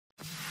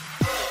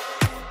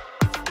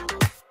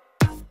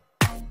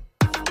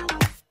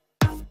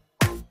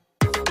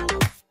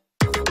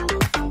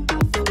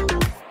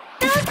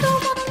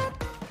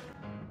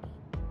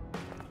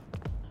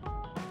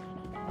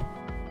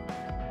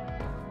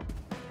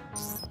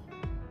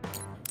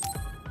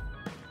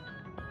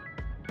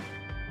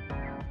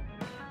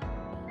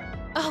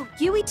Oh,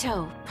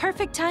 Yuito,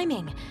 perfect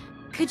timing.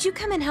 Could you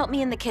come and help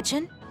me in the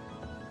kitchen?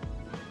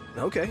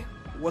 Okay,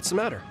 what's the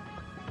matter?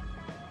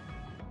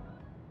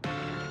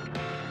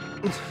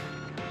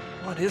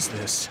 What is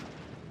this?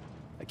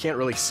 I can't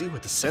really see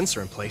with the sensor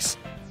in place.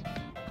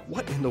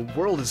 What in the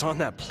world is on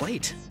that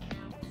plate?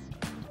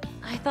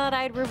 I thought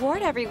I'd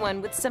reward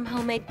everyone with some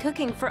homemade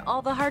cooking for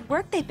all the hard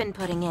work they've been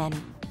putting in.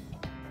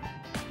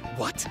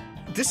 What?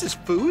 This is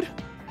food?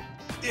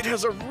 It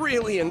has a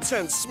really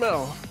intense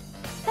smell.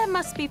 That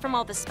must be from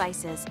all the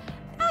spices.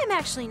 I'm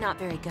actually not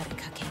very good at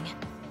cooking.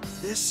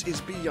 This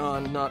is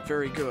beyond not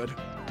very good.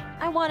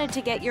 I wanted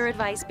to get your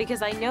advice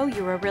because I know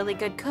you're a really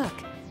good cook.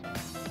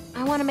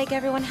 I want to make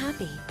everyone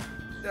happy.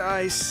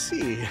 I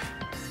see.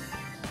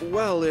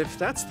 Well, if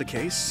that's the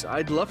case,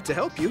 I'd love to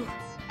help you.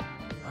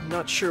 I'm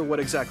not sure what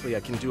exactly I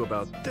can do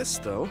about this,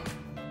 though.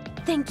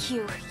 Thank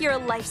you. You're a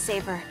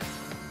lifesaver.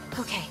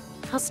 Okay,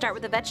 I'll start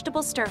with a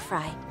vegetable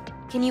stir-fry.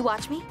 Can you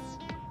watch me?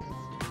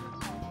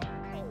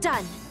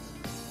 Done.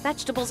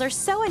 Vegetables are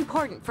so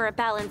important for a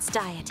balanced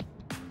diet.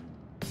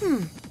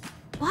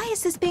 Why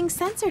is this being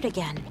censored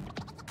again?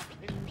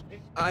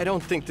 I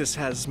don't think this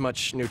has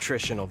much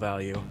nutritional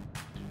value.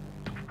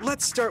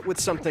 Let's start with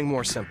something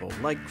more simple,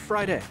 like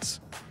fried eggs.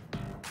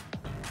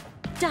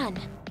 Done.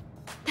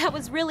 That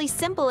was really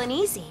simple and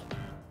easy.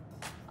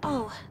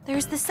 Oh,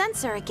 there's the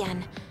censor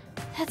again.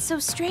 That's so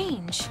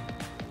strange.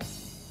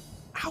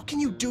 How can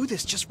you do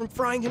this just from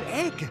frying an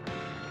egg?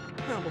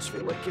 I almost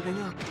feel like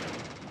giving up.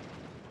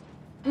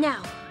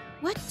 Now,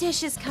 what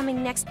dish is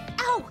coming next?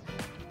 Ow!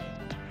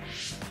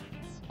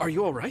 Are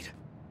you all right?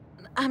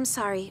 I'm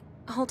sorry.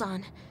 Hold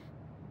on.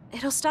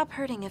 It'll stop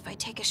hurting if I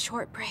take a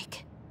short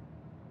break.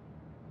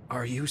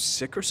 Are you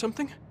sick or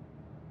something?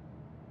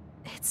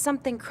 It's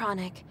something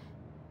chronic.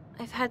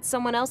 I've had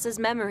someone else's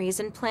memories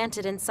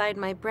implanted inside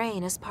my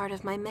brain as part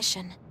of my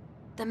mission.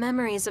 The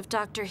memories of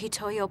Dr.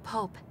 Hitoyo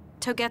Pope,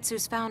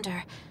 Togetsu's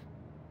founder.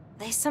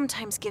 They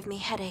sometimes give me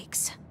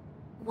headaches.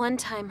 One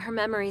time, her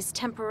memories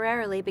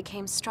temporarily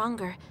became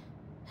stronger,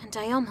 and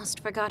I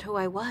almost forgot who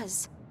I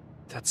was.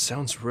 That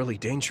sounds really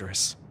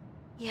dangerous.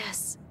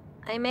 Yes,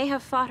 I may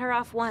have fought her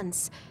off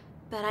once,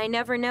 but I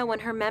never know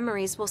when her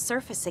memories will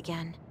surface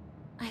again.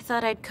 I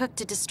thought I'd cook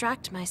to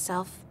distract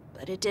myself,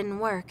 but it didn't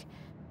work.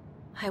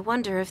 I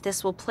wonder if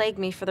this will plague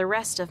me for the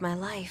rest of my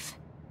life.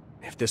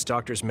 If this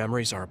doctor's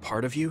memories are a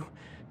part of you,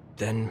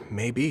 then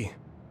maybe.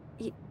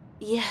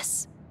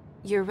 Yes,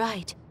 you're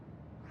right.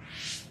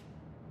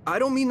 I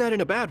don't mean that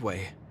in a bad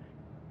way.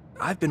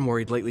 I've been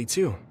worried lately,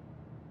 too.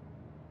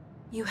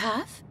 You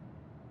have?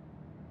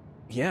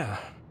 Yeah.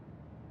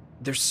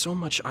 There's so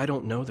much I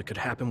don't know that could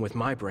happen with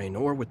my brain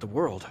or with the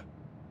world.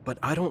 But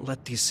I don't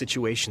let these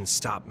situations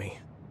stop me.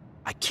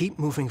 I keep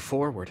moving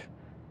forward.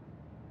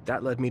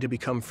 That led me to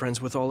become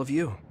friends with all of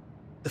you.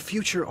 The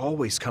future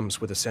always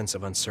comes with a sense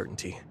of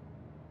uncertainty.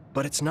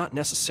 But it's not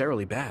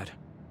necessarily bad.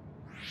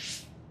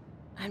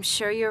 I'm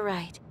sure you're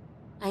right.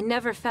 I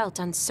never felt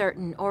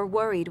uncertain or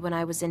worried when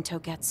I was in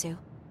Togetsu.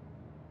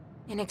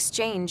 In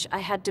exchange, I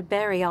had to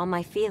bury all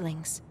my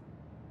feelings.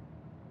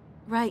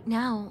 Right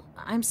now,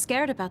 I'm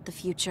scared about the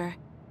future.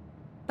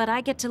 But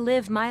I get to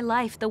live my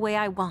life the way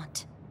I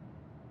want.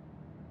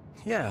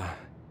 Yeah,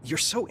 you're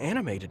so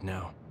animated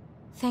now.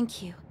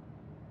 Thank you.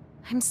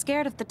 I'm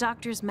scared of the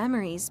doctor's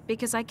memories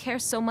because I care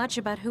so much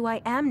about who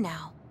I am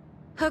now.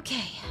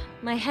 Okay,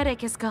 my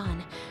headache is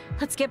gone.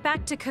 Let's get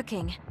back to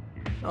cooking.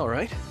 All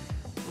right.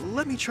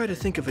 Let me try to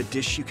think of a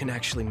dish you can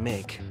actually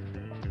make.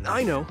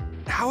 I know.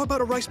 How about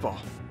a rice ball?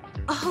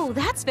 Oh,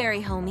 that's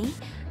very homey.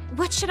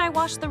 What should I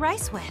wash the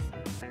rice with?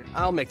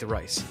 I'll make the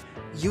rice.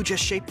 You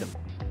just shape them.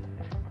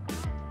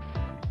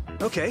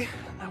 Okay,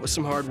 that was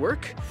some hard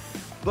work,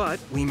 but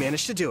we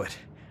managed to do it.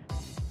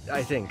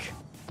 I think.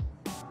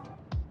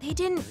 They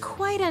didn't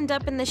quite end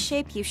up in the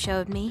shape you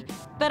showed me,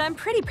 but I'm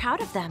pretty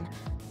proud of them.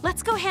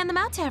 Let's go hand them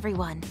out to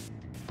everyone.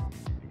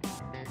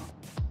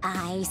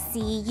 I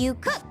see you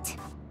cooked.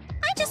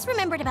 I just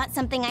remembered about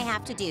something I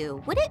have to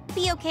do. Would it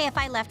be okay if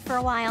I left for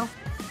a while?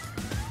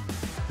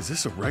 Is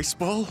this a rice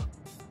ball?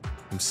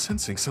 I'm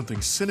sensing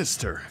something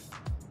sinister.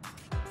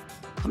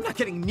 I'm not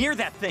getting near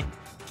that thing.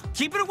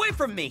 Keep it away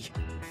from me.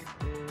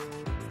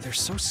 They're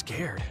so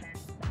scared.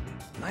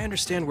 I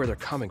understand where they're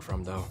coming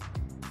from, though.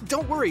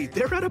 Don't worry,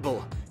 they're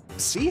edible.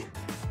 See?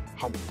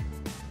 How...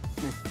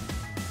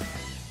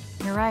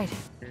 You're right.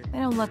 They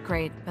don't look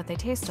great, but they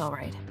taste all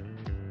right.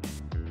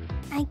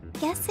 I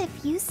guess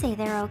if you say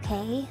they're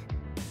okay.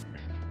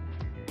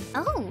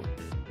 Oh,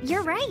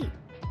 you're right.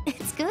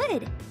 It's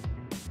good.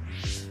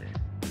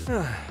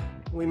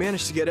 We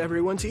managed to get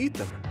everyone to eat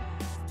them.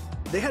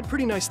 They had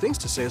pretty nice things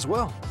to say as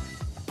well.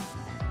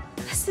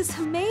 This is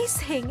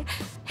amazing.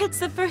 It's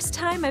the first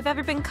time I've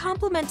ever been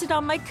complimented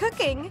on my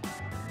cooking.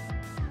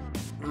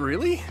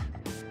 Really?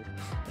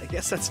 I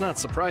guess that's not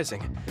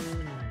surprising.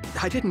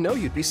 I didn't know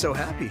you'd be so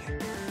happy.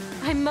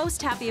 I'm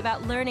most happy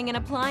about learning and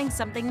applying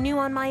something new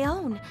on my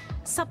own.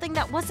 Something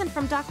that wasn't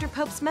from Dr.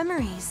 Pope's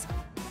memories.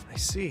 I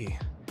see.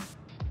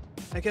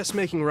 I guess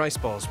making rice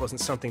balls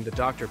wasn't something the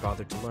doctor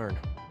bothered to learn.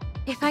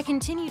 If I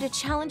continue to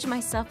challenge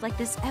myself like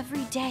this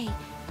every day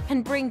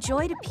and bring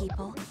joy to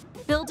people,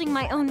 building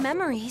my own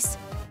memories,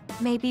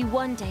 maybe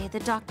one day the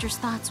doctor's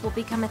thoughts will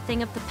become a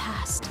thing of the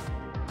past.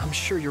 I'm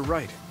sure you're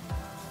right.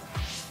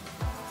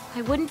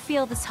 I wouldn't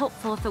feel this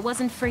hopeful if it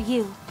wasn't for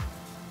you.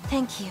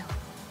 Thank you.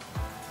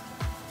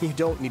 You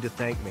don't need to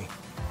thank me.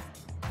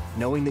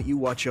 Knowing that you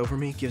watch over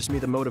me gives me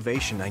the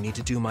motivation I need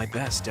to do my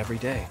best every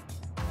day.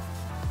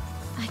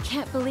 I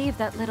can't believe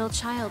that little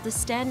child is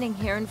standing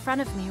here in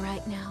front of me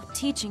right now,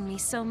 teaching me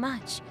so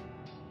much.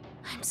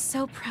 I'm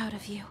so proud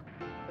of you.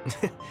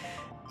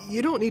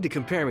 You don't need to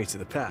compare me to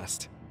the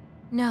past.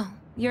 No,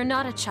 you're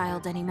not a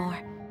child anymore.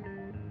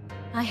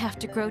 I have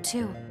to grow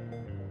too.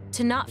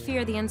 To not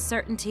fear the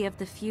uncertainty of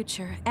the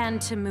future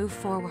and to move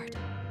forward.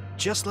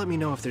 Just let me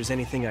know if there's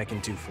anything I can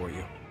do for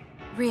you.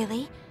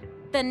 Really?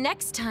 Then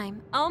next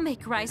time, I'll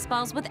make rice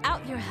balls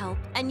without your help,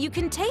 and you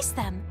can taste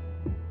them.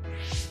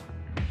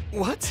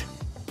 What?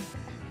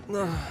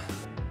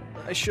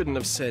 I shouldn't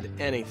have said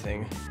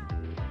anything.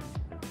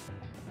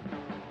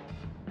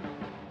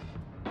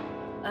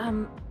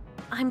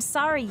 I'm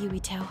sorry,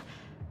 Yuito.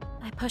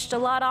 I pushed a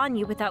lot on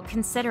you without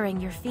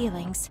considering your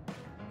feelings.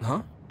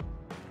 Huh?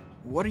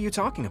 What are you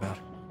talking about?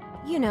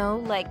 You know,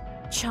 like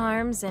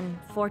charms and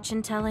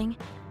fortune-telling.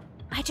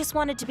 I just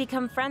wanted to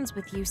become friends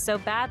with you so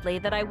badly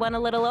that I went a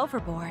little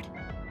overboard.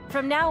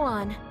 From now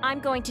on, I'm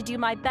going to do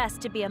my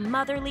best to be a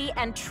motherly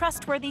and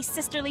trustworthy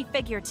sisterly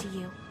figure to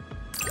you.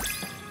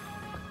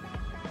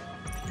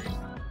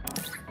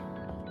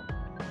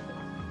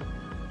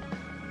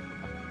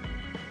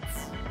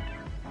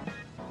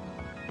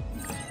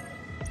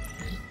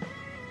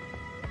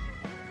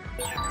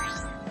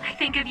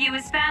 I think of you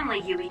as family,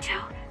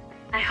 Yuito.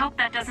 I hope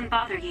that doesn't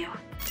bother you.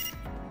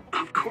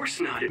 Of course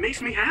not. It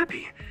makes me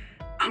happy.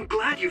 I'm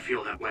glad you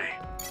feel that way.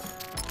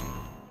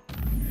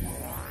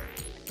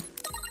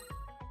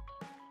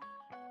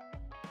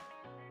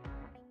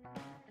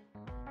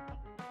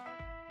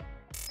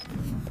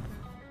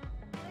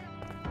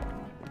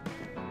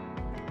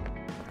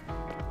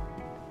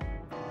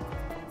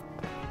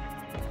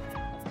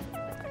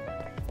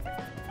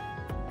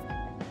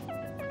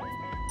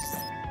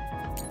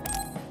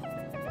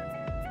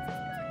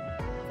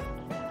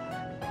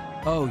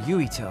 Oh,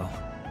 Yuito.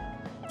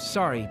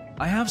 Sorry,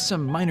 I have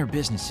some minor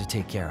business to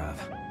take care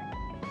of.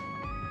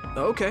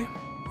 Okay.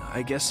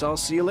 I guess I'll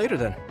see you later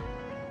then.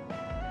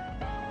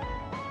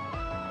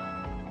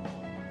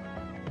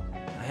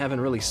 I haven't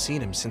really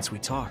seen him since we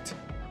talked.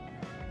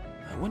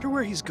 I wonder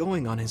where he's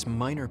going on his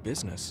minor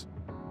business.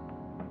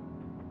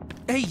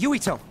 Hey,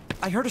 Yuito!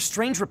 I heard a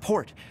strange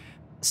report.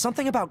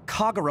 Something about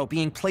Kagero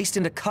being placed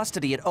into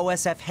custody at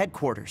OSF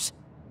headquarters.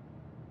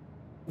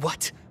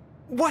 What?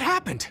 What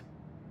happened?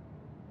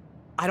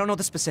 I don't know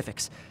the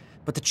specifics,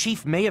 but the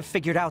chief may have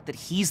figured out that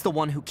he's the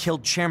one who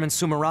killed Chairman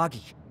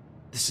Sumeragi.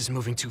 This is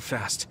moving too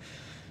fast.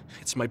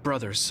 It's my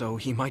brother, so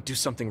he might do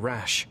something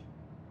rash.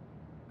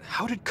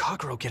 How did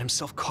Kagero get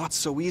himself caught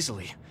so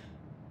easily?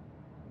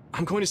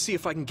 I'm going to see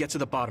if I can get to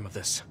the bottom of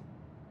this.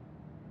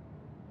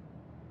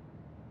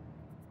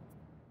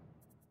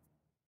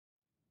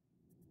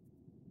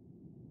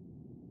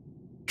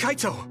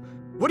 Kaito!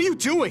 What are you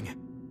doing?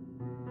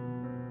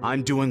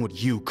 I'm doing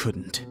what you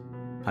couldn't.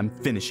 I'm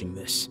finishing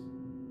this.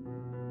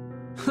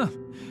 Huh.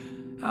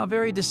 How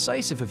very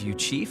decisive of you,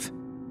 Chief.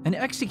 An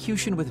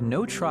execution with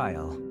no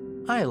trial.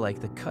 I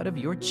like the cut of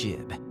your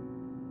jib.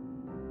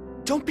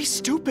 Don't be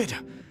stupid!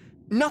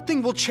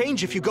 Nothing will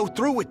change if you go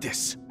through with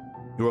this!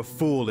 You're a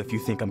fool if you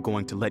think I'm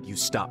going to let you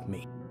stop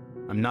me.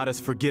 I'm not as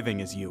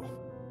forgiving as you.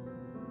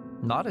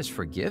 Not as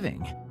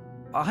forgiving?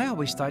 I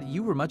always thought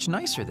you were much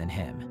nicer than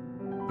him.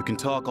 You can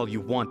talk all you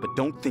want, but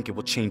don't think it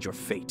will change your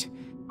fate.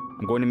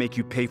 I'm going to make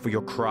you pay for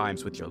your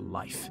crimes with your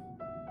life.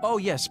 Oh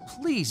yes,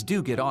 please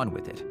do get on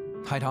with it.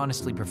 I'd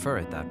honestly prefer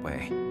it that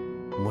way.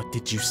 What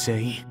did you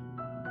say?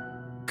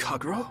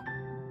 Kagero?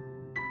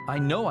 I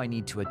know I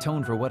need to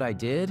atone for what I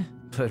did,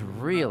 but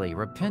really,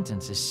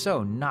 repentance is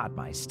so not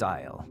my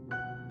style.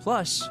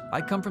 Plus,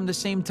 I come from the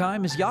same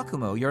time as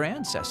Yakumo, your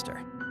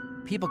ancestor.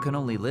 People can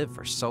only live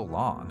for so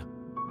long.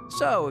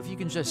 So, if you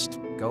can just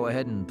go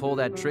ahead and pull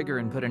that trigger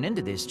and put an end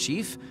to this,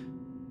 Chief,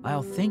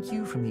 I'll thank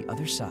you from the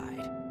other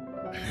side.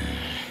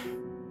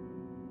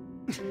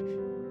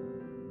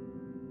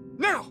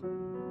 Now!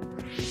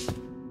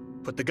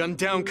 Put the gun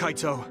down,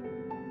 Kaito.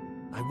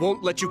 I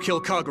won't let you kill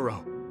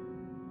Kagero.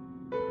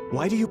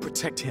 Why do you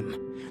protect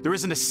him? There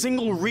isn't a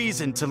single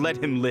reason to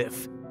let him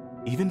live.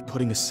 Even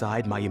putting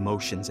aside my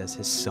emotions as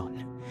his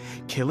son,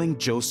 killing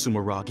Joe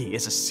Sumeragi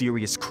is a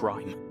serious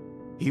crime.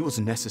 He was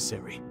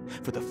necessary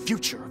for the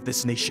future of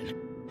this nation.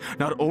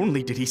 Not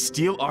only did he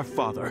steal our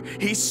father,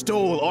 he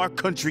stole our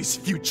country's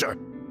future.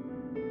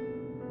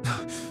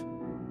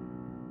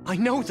 I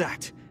know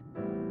that.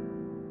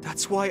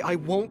 That's why I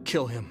won't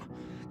kill him.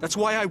 That's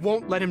why I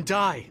won't let him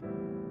die.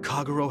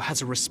 Kagero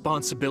has a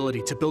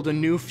responsibility to build a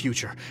new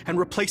future and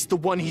replace the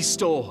one he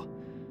stole.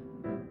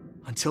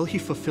 Until he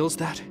fulfills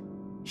that,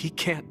 he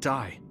can't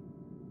die.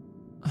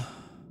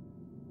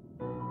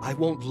 I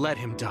won't let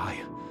him die,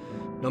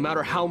 no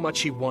matter how much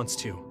he wants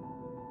to.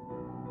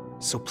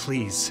 So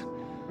please,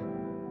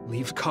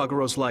 leave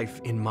Kagero's life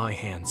in my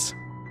hands.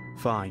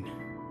 Fine.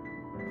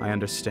 I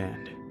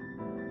understand.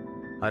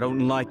 I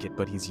don't like it,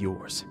 but he's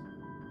yours.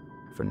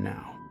 For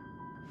now.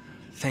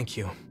 Thank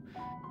you.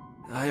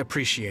 I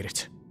appreciate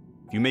it.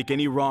 If you make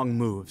any wrong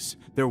moves,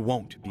 there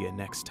won't be a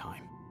next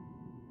time.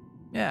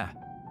 Yeah,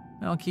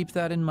 I'll keep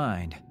that in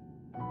mind.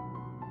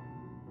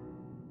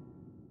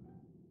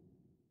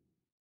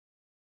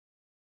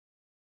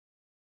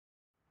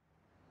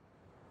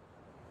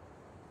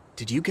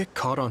 Did you get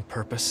caught on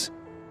purpose?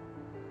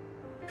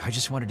 I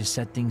just wanted to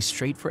set things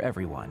straight for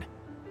everyone.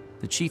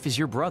 The chief is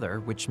your brother,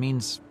 which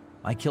means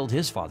I killed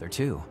his father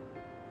too.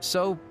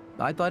 So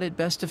I thought it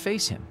best to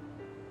face him.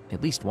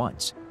 At least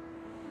once.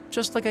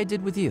 Just like I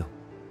did with you.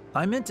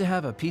 I meant to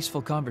have a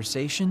peaceful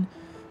conversation,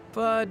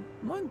 but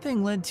one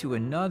thing led to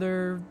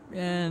another,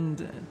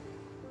 and...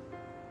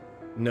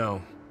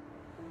 No.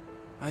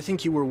 I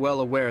think you were well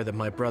aware that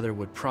my brother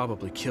would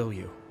probably kill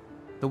you.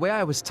 The way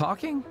I was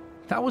talking?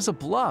 That was a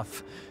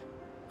bluff.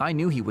 I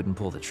knew he wouldn't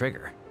pull the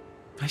trigger.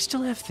 I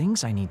still have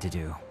things I need to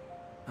do.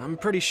 I'm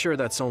pretty sure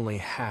that's only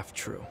half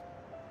true.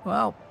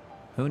 Well,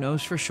 who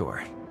knows for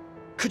sure.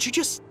 Could you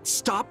just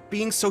stop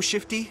being so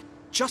shifty?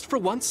 Just for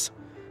once?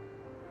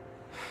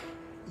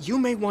 You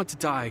may want to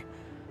die,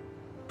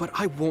 but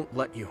I won't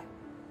let you.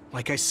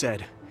 Like I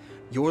said,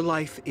 your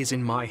life is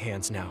in my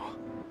hands now.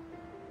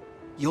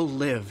 You'll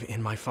live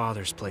in my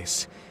father's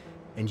place,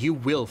 and you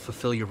will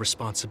fulfill your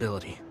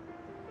responsibility.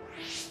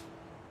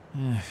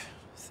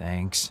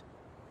 Thanks.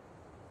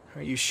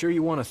 Are you sure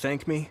you want to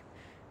thank me?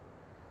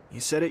 You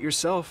said it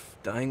yourself,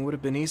 dying would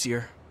have been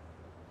easier.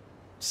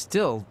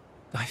 Still,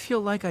 I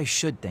feel like I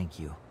should thank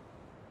you.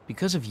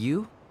 Because of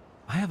you,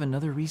 I have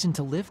another reason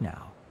to live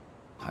now.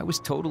 I was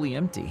totally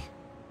empty.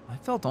 I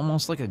felt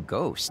almost like a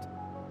ghost.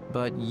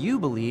 But you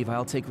believe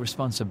I'll take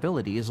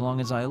responsibility as long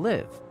as I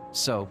live,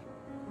 so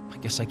I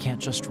guess I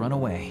can't just run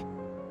away.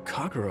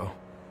 Kagero.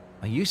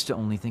 I used to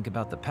only think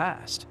about the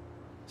past,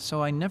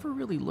 so I never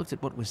really looked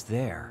at what was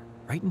there,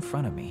 right in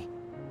front of me.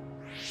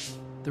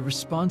 The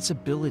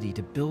responsibility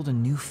to build a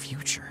new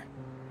future.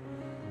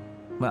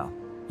 Well,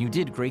 you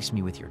did grace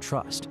me with your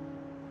trust.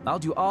 I'll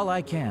do all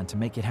I can to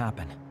make it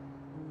happen.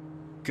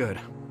 Good.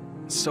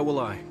 So will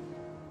I.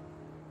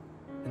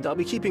 And I'll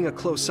be keeping a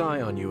close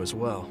eye on you as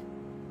well.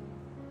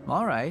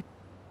 All right.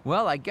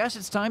 Well, I guess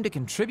it's time to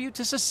contribute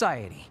to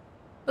society.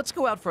 Let's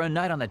go out for a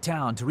night on the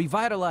town to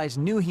revitalize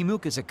New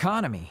Himuka's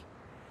economy.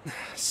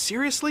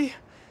 Seriously?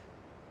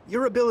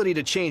 Your ability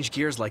to change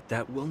gears like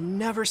that will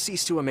never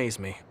cease to amaze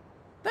me.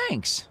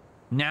 Thanks.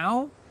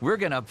 Now, we're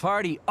gonna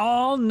party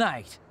all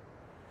night.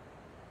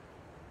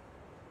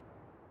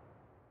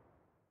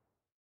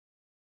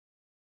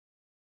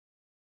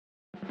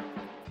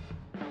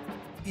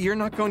 You're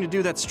not going to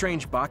do that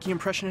strange Baki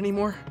impression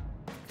anymore?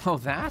 Oh,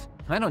 that?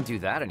 I don't do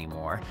that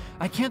anymore.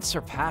 I can't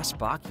surpass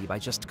Baki by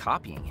just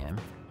copying him.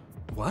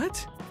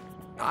 What?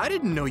 I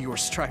didn't know you were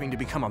striving to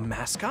become a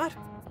mascot.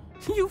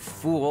 You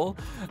fool.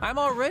 I'm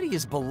already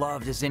as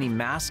beloved as any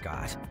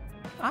mascot.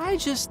 I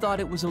just thought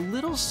it was a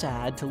little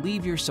sad to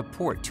leave your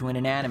support to an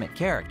inanimate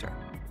character.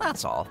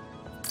 That's all.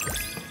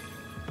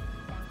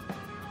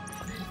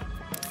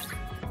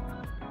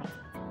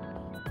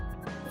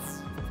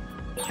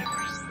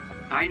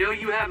 I know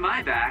you have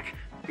my back.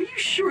 Are you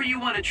sure you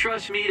want to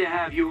trust me to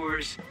have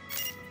yours?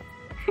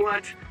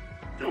 What?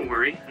 Don't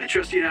worry. I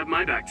trust you to have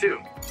my back, too.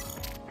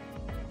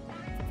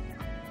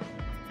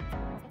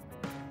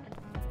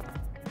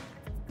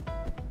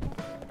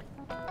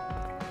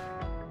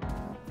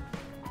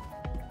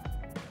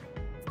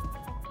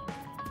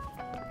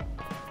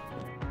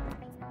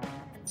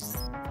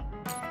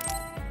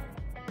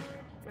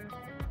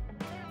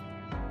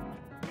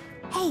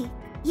 Hey,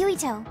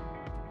 Yuito.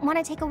 Want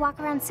to take a walk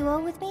around Suo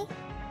with me?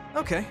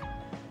 Okay.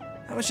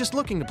 I was just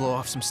looking to blow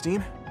off some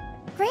steam.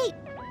 Great.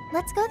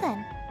 Let's go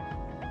then.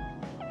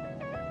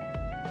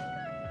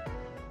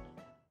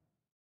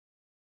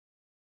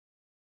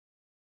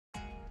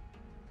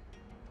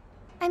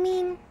 I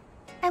mean,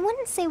 I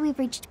wouldn't say we've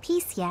reached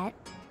peace yet,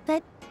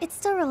 but it's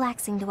still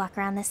relaxing to walk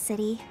around this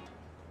city.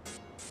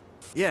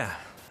 Yeah,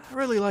 I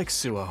really like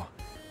Suo.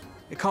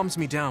 It calms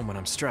me down when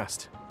I'm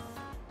stressed.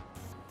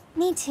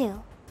 Me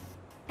too.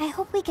 I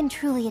hope we can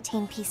truly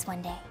attain peace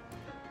one day.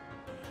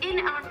 In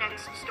our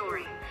next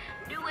story,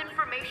 new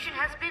information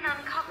has been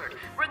uncovered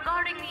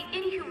regarding the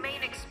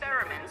inhumane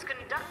experiments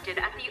conducted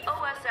at the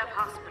OSF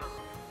hospital.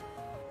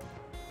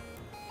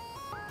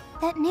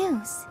 That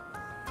news.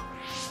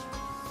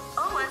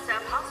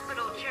 OSF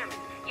hospital chairman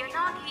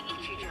Yanagi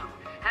Ichijo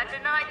had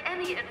denied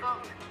any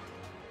involvement.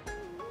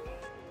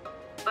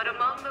 But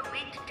among the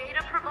leaked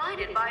data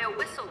provided by a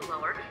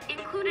whistleblower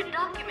included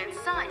documents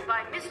signed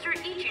by Mr.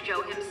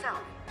 Ichijo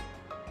himself.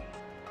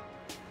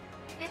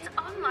 It's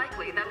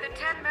unlikely that the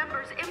 10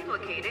 members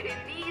implicated in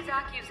these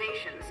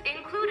accusations,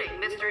 including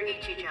Mr.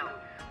 Ichijo,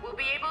 will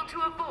be able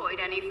to avoid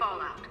any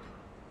fallout.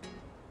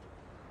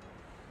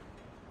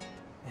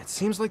 It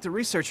seems like the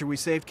researcher we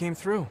saved came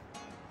through.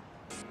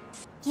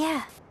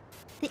 Yeah.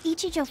 The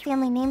Ichijo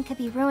family name could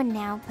be ruined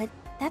now, but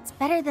that's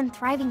better than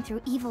thriving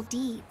through evil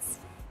deeds.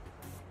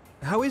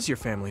 How is your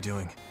family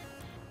doing?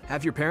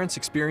 Have your parents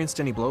experienced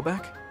any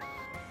blowback?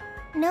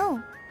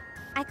 No.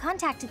 I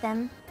contacted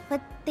them,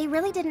 but they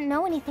really didn't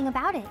know anything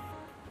about it.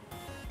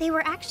 They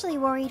were actually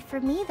worried for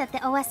me that the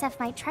OSF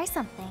might try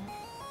something.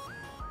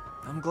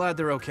 I'm glad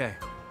they're okay.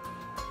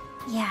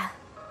 Yeah.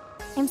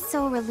 I'm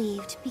so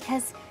relieved,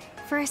 because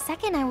for a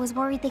second I was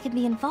worried they could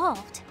be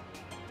involved.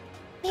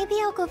 Maybe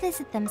I'll go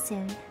visit them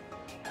soon.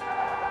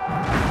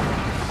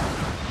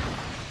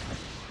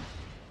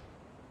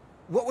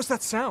 What was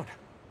that sound?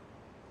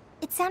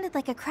 It sounded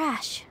like a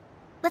crash.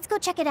 Let's go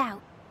check it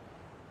out.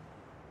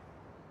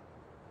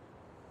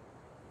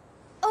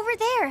 Over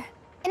there!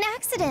 An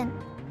accident!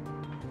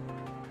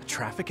 A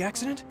traffic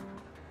accident?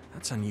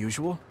 That's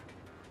unusual.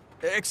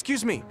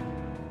 Excuse me,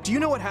 do you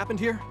know what happened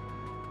here?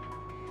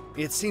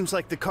 It seems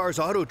like the car's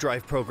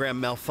auto-drive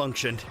program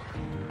malfunctioned.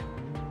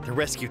 The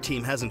rescue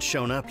team hasn't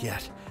shown up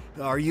yet.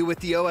 Are you with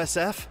the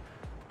OSF?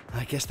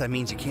 I guess that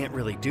means you can't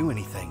really do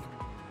anything.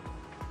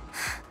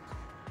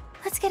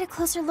 Let's get a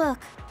closer look.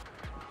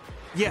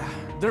 Yeah,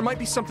 there might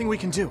be something we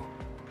can do.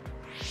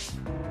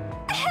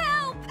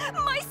 Help!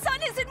 My son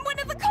is in one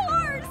of the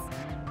cars!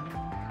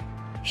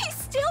 He's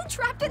still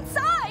trapped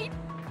inside!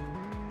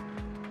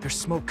 There's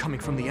smoke coming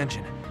from the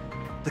engine.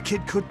 The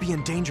kid could be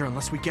in danger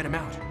unless we get him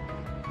out.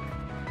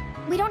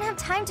 We don't have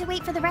time to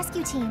wait for the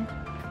rescue team.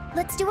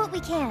 Let's do what we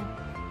can.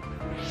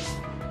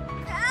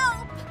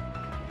 Help!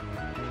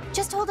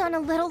 Just hold on a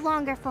little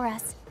longer for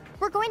us.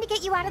 We're going to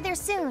get you out of there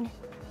soon.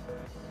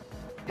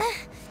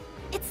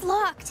 It's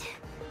locked.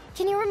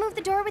 Can you remove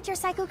the door with your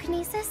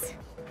psychokinesis?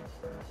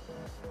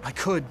 I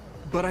could,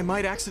 but I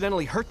might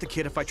accidentally hurt the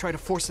kid if I try to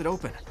force it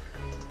open.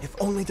 If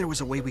only there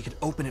was a way we could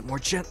open it more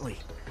gently.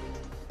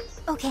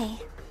 Okay,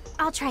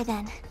 I'll try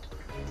then.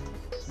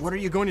 What are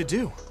you going to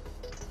do?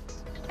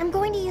 I'm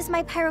going to use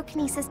my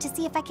pyrokinesis to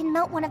see if I can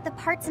melt one of the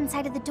parts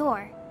inside of the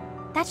door.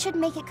 That should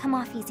make it come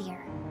off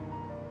easier.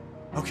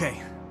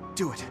 Okay,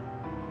 do it.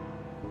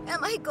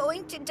 Am I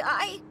going to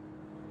die?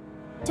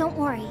 Don't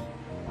worry.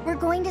 We're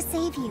going to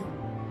save you.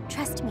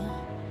 Trust me.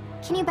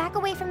 Can you back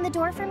away from the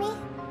door for me?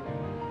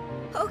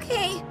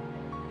 Okay.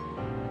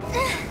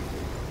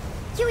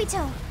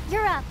 Yuito,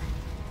 you're up.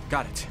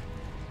 Got it.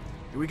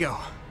 Here we go.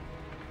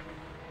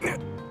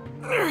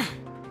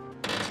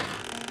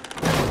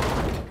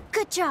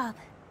 Good job.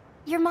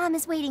 Your mom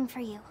is waiting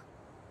for you.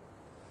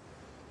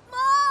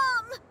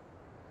 Mom!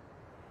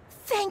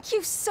 Thank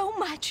you so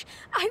much.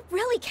 I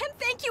really can't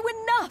thank you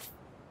enough.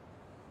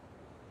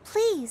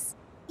 Please,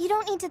 you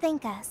don't need to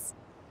thank us.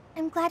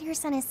 I'm glad your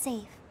son is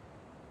safe.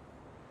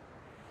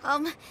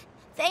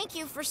 Thank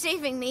you for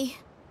saving me.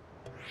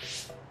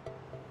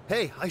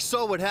 Hey, I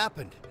saw what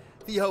happened.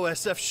 The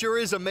OSF sure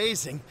is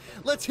amazing.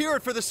 Let's hear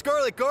it for the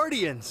Scarlet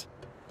Guardians.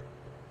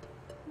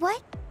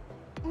 What?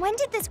 When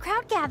did this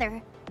crowd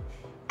gather?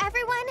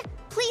 Everyone,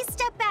 please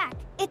step back.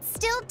 It's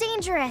still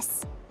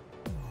dangerous.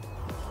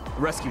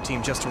 The rescue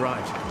team just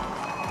arrived.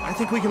 I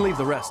think we can leave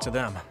the rest to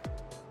them.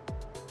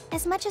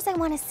 As much as I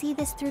want to see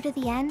this through to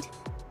the end,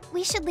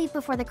 we should leave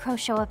before the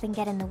crows show up and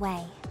get in the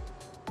way.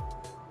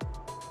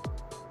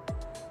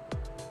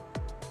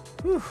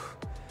 Whew.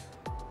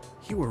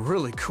 You were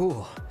really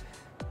cool.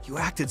 You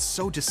acted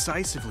so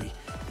decisively,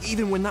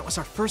 even when that was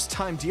our first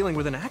time dealing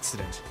with an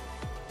accident.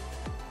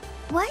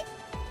 What?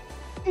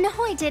 No,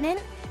 I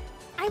didn't.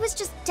 I was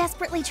just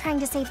desperately trying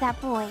to save that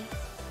boy.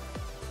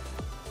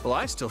 Well,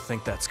 I still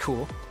think that's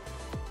cool.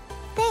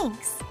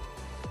 Thanks.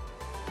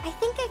 I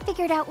think I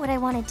figured out what I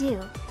want to do.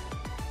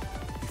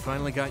 You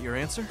finally got your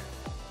answer?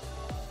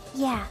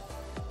 Yeah.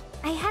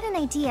 I had an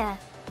idea,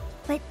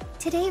 but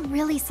today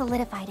really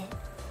solidified it.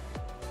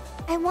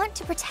 I want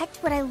to protect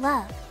what I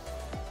love,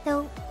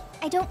 though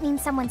I don't mean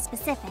someone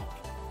specific.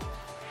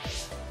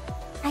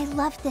 I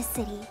love this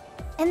city,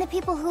 and the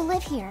people who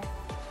live here,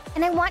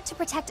 and I want to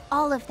protect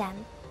all of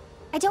them.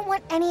 I don't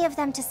want any of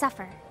them to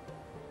suffer.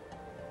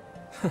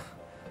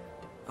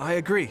 I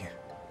agree.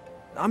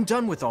 I'm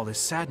done with all this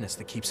sadness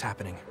that keeps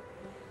happening.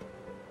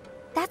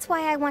 That's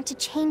why I want to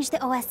change the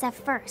OSF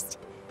first,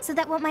 so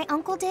that what my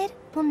uncle did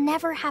will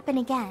never happen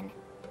again.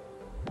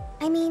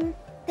 I mean,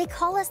 they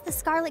call us the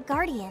Scarlet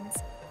Guardians.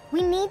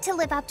 We need to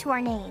live up to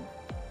our name.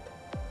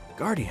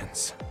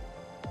 Guardians.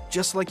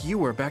 Just like you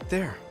were back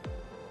there.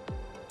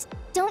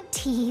 Don't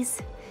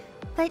tease.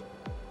 But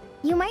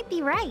you might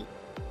be right.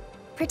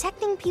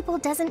 Protecting people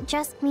doesn't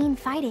just mean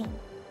fighting.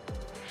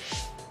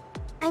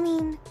 I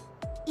mean,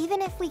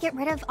 even if we get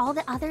rid of all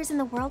the others in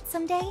the world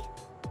someday,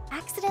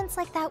 accidents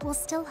like that will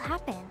still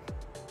happen.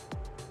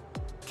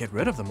 Get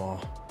rid of them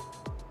all?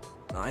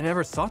 I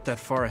never thought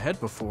that far ahead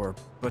before,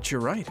 but you're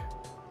right.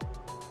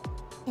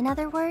 In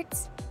other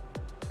words,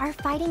 our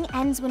fighting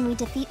ends when we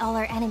defeat all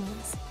our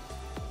enemies.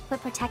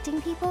 But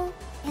protecting people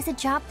is a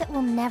job that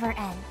will never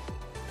end.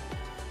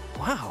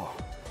 Wow.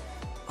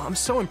 I'm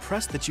so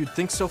impressed that you'd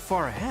think so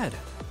far ahead.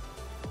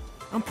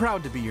 I'm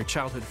proud to be your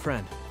childhood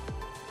friend.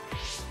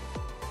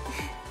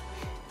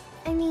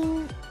 I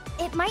mean,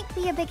 it might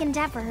be a big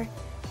endeavor,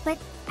 but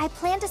I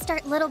plan to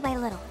start little by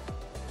little.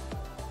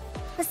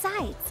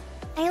 Besides,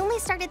 I only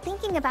started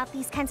thinking about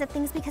these kinds of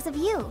things because of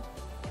you.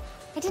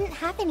 I didn't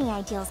have any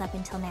ideals up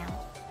until now.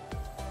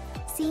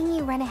 Seeing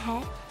you run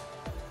ahead,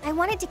 I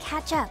wanted to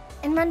catch up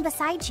and run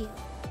beside you.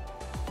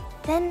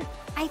 Then,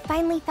 I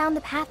finally found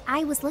the path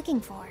I was looking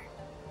for.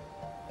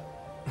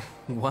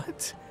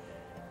 What?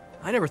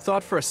 I never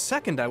thought for a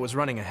second I was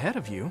running ahead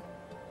of you.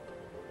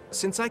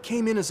 Since I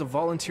came in as a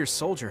volunteer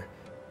soldier,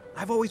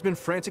 I've always been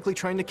frantically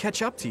trying to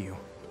catch up to you.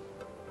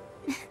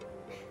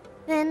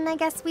 Then I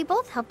guess we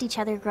both helped each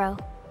other grow.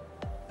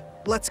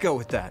 Let's go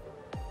with that.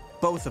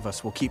 Both of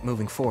us will keep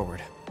moving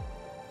forward.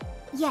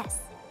 Yes.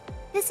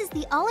 This is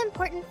the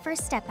all-important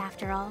first step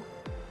after all.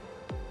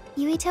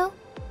 Yuito?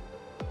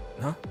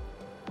 Huh?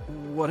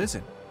 What is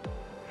it?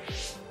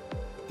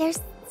 There's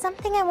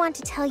something I want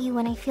to tell you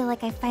when I feel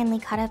like I finally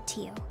caught up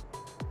to you.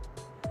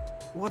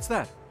 What's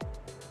that?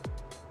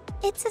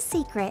 It's a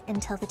secret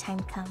until the time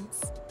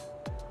comes.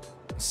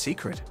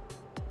 Secret?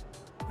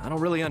 I don't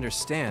really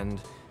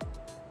understand,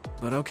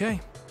 but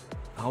okay.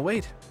 I'll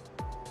wait.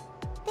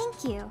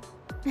 Thank you.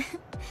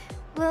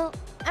 Well,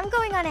 I'm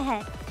going on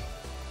ahead.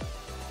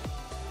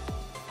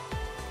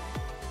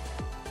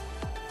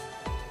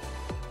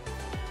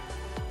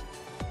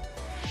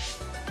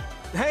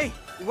 Hey,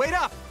 wait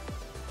up!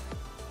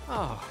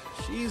 Oh,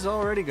 she's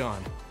already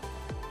gone.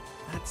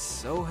 That's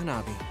so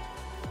Hanabi.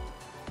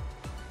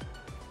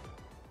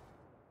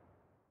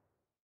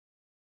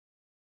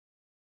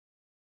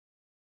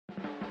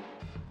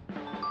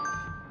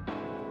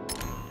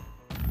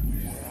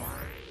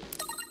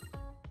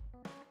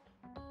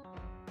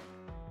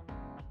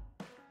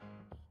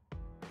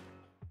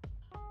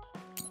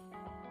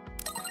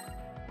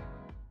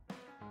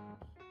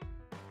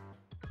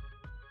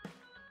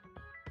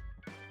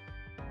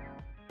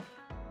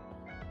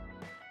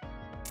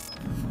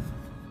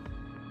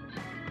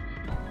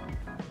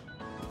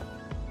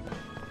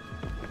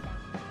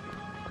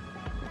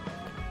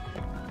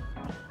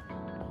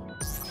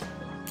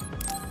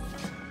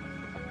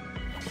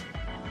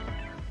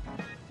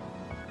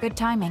 Good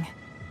timing.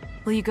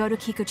 Will you go to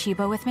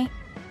Kikuchiba with me?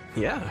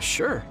 Yeah,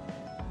 sure.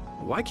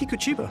 Why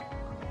Kikuchiba?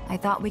 I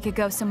thought we could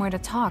go somewhere to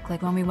talk,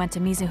 like when we went to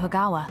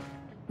Mizuhigawa.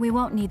 We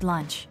won't need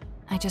lunch.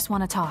 I just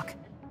want to talk.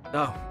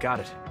 Oh,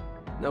 got it.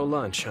 No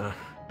lunch, huh?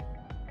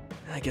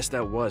 I guess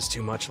that was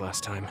too much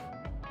last time.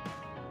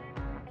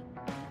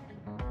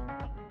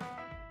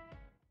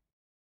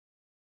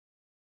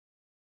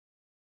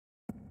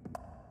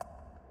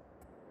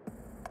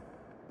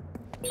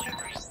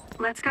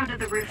 Let's go to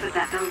the roof of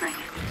that building.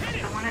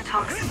 I want to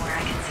talk somewhere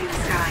I can see the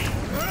sky.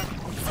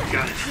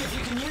 Got it.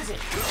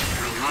 There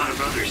are a lot of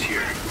others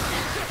here.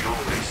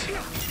 Always.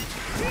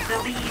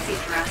 They'll be easy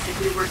for us if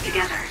we work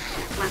together.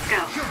 Let's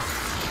go.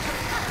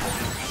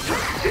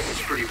 This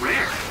is pretty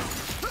rare.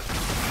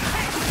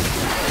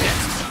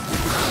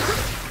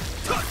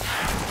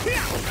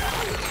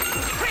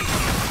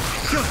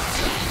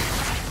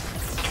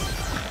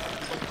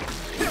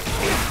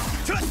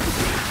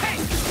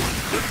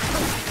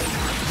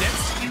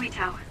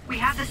 Yuito, we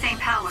have the same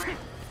power.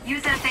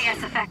 Use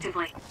SAS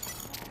effectively.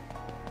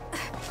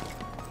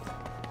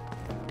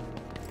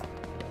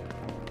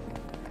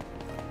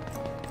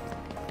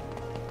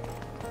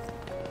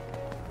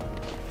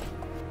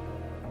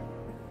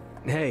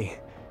 Hey,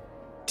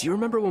 do you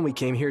remember when we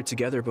came here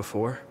together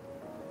before?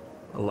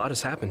 A lot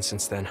has happened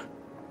since then.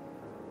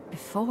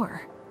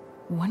 Before?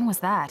 When was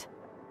that?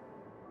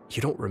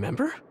 You don't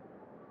remember?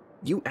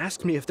 You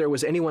asked me if there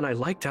was anyone I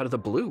liked out of the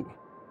blue.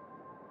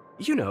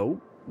 You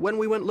know, when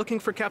we went looking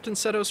for Captain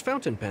Seto's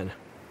fountain pen.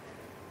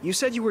 You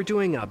said you were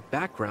doing a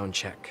background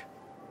check.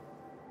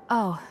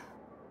 Oh,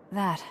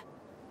 that.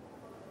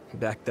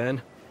 Back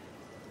then,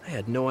 I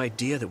had no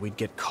idea that we'd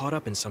get caught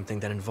up in something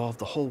that involved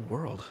the whole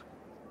world.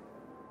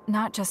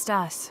 Not just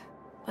us,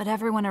 but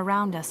everyone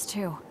around us,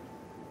 too.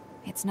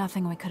 It's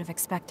nothing we could have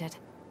expected.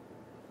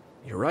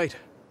 You're right.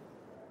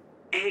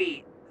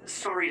 Hey,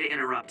 sorry to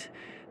interrupt.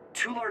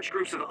 2 large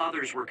groups of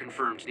others were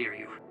confirmed near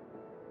you.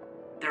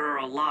 There are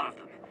a lot of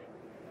them.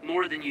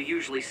 More than you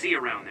usually see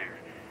around there.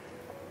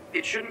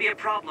 It shouldn't be a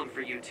problem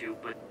for you two,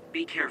 but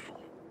be careful.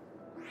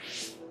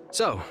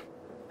 So,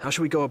 how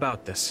should we go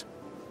about this?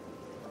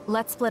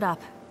 Let's split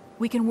up.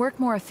 We can work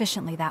more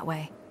efficiently that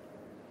way.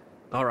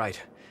 All right.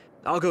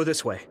 I'll go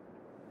this way.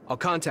 I'll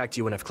contact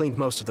you when I've cleaned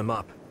most of them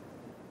up.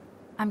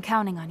 I'm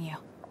counting on you.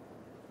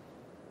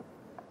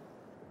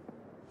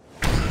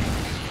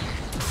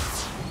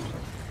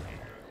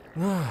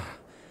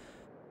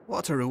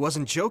 Wataru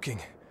wasn't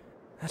joking.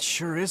 That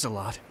sure is a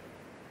lot.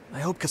 I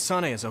hope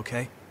Kasane is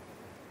okay.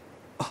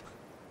 Oh.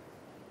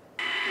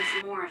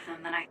 There's more of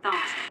them than I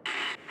thought.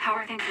 How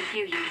are things with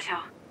you, Yuito?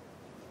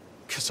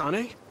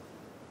 Kasane?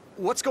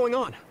 What's going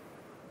on?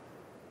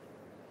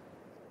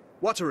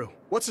 Wataru,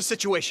 what's the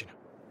situation?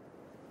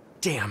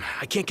 Damn,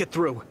 I can't get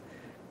through.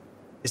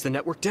 Is the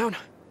network down?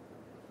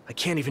 I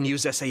can't even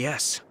use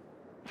SAS.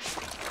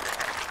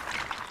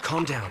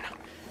 Calm down.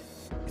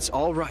 It's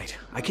all right.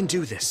 I can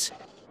do this.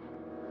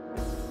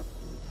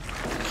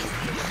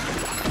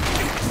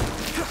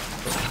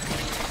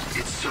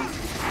 It's so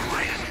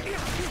quiet.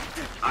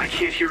 I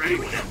can't hear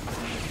anyone.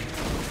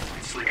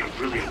 It's like I'm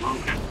really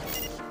alone.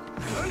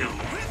 No,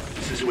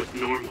 this is what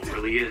normal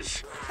really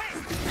is.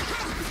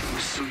 I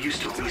was so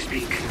used to always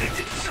being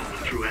connected to someone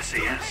through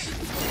SAS.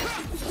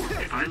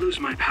 If I lose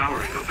my power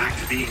and go back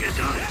to being a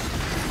dud,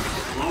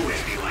 I'll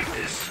always be like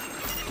this.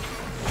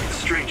 It's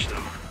strange,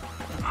 though.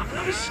 I'm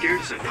not as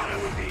scared as I thought I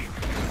would be.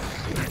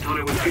 I thought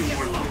I would feel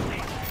more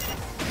lonely.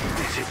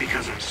 Is it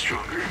because I'm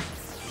stronger?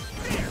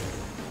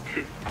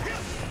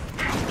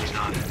 Probably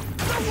not.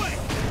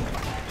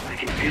 I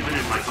can feel it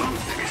in my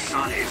bones that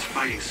Kasane is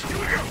fighting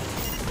somewhere.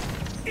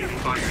 Even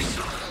by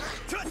herself.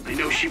 I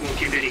know she won't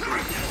give any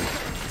ground.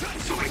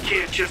 So I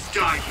can't just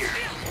die here.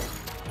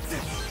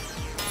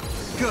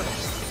 Good.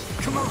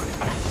 Come on.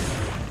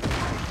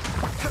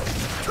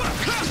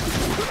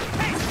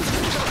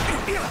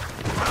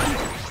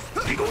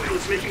 The oil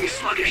is making me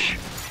sluggish.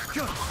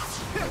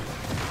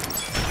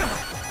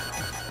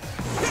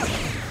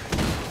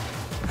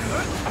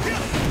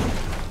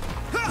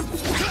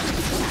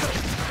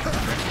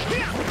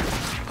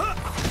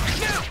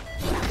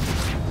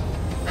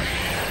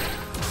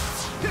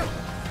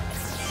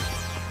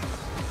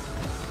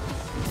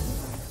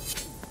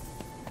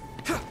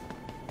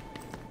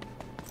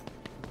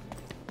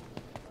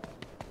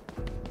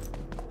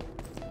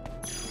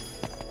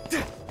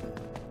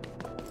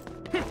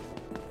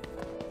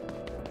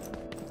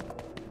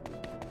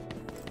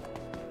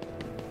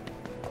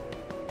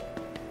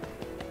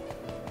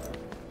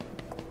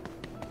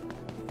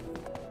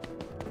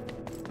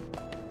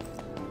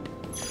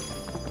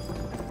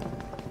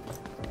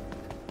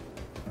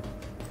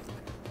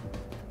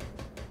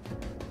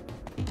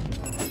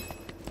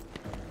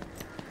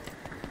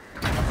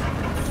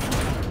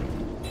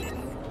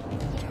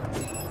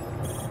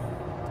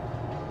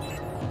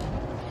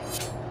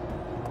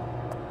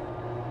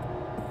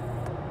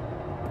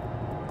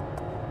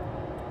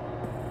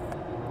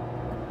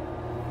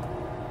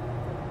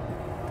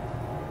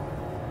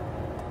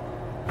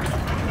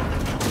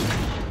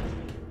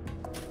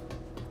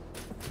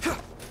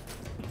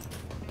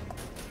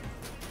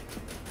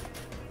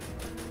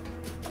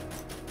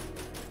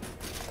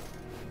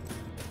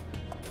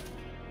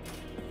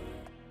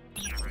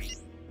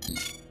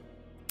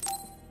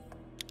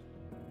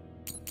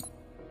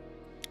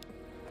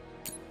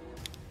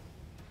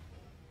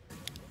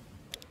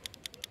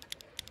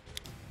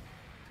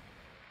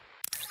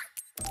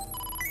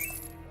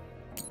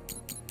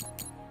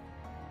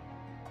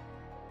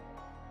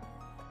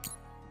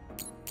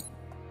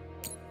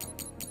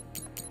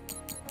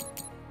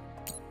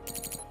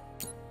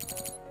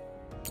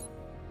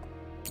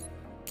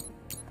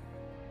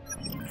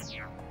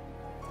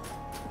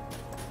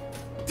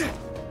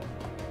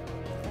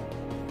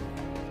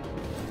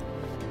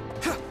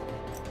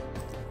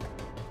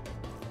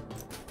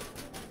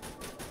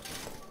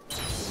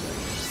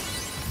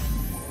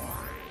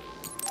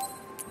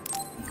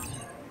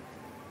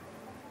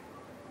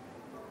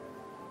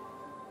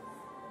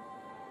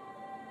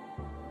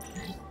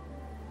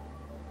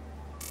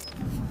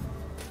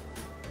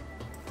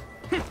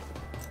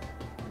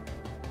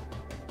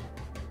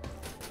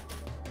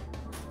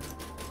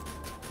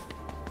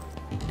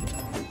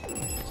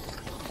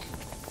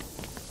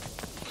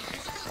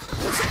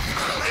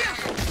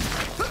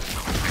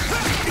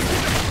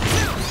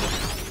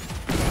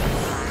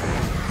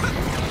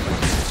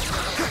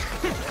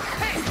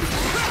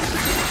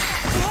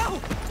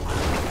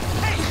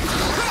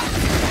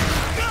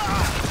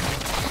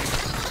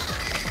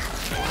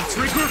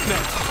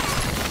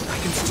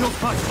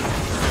 I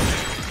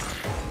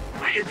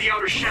hit the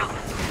outer shell.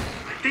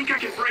 I think I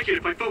can break it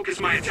if I focus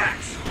my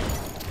attacks.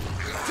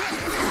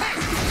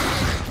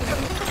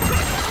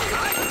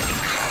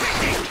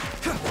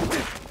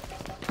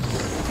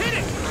 Hit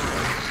it!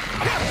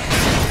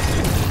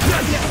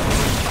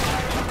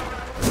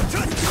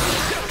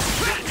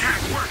 That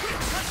attack worked.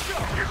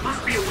 There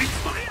must be a weak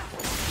spot.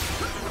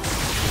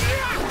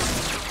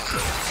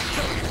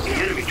 The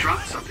enemy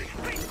dropped something.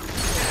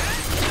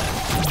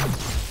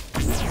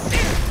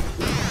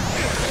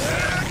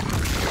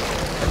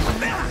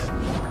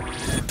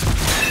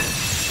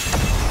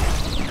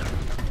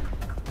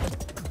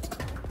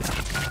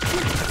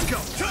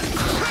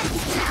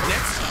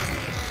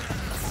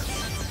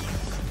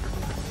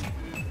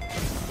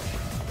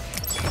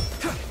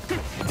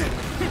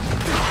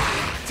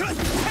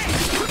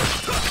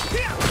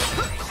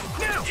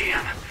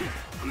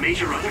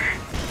 Major Other.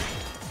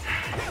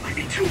 That might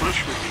be too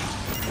much for me.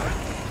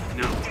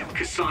 No,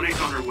 Kasane's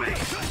on her way.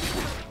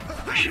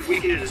 I should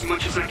weaken it as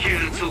much as I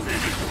can until then.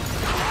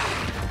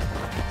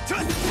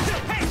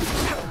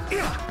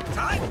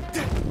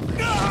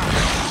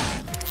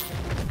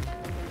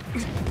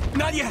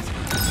 Not yet! Do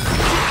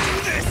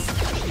this!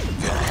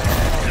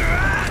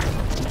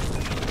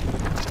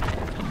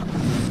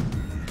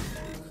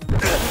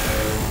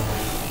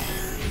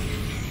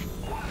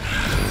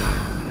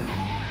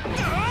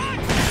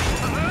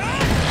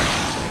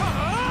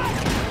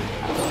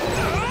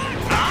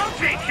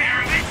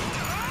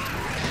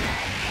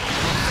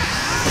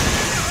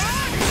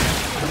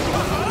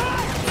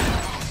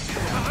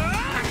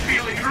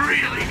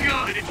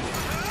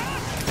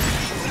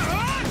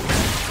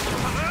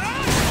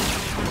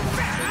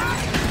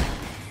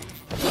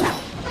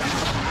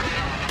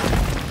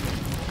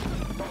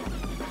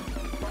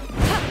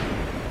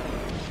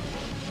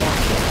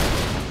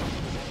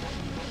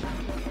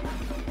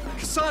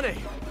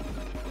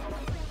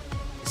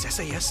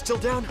 Still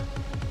down?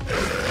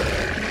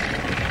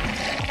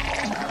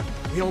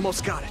 We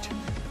almost got it.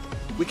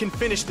 We can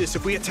finish this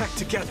if we attack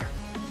together.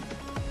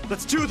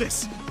 Let's do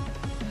this!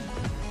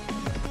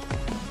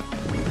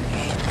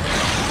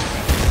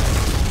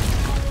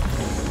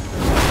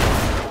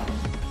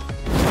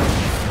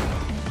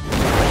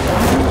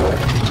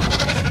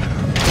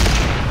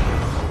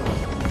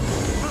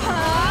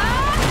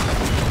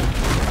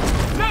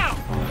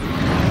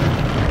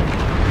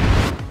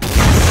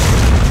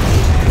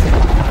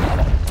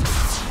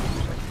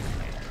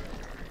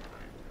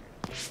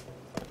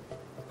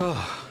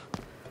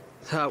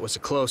 That was a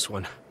close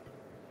one.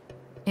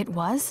 It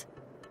was?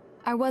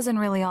 I wasn't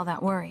really all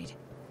that worried.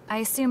 I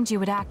assumed you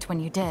would act when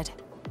you did.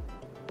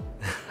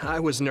 I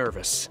was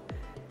nervous.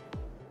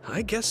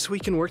 I guess we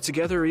can work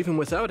together even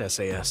without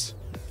SAS.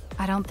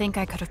 I don't think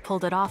I could have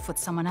pulled it off with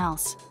someone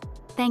else.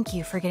 Thank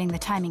you for getting the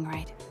timing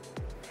right.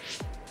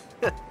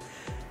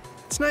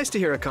 It's nice to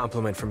hear a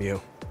compliment from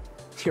you.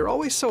 You're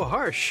always so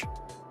harsh.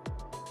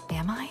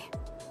 Am I?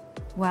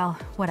 Well,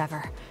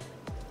 whatever.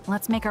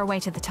 Let's make our way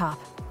to the top.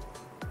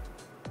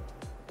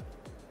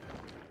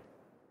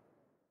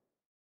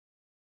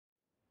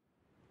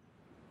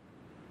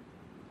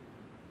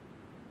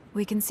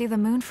 We can see the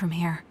moon from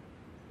here.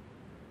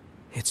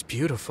 It's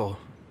beautiful.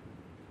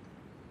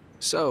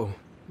 So,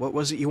 what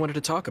was it you wanted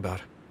to talk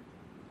about?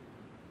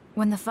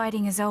 When the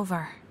fighting is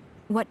over,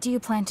 what do you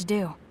plan to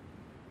do?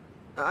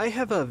 I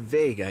have a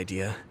vague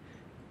idea.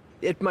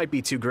 It might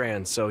be too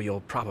grand, so you'll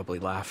probably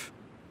laugh.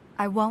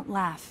 I won't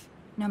laugh,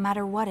 no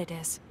matter what it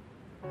is.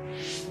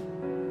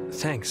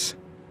 Thanks.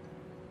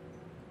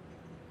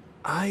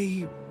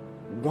 I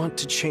want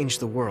to change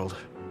the world.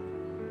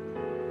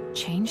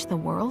 Change the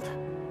world?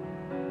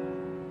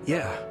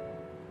 Yeah.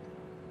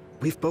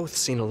 We've both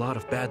seen a lot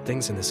of bad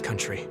things in this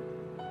country.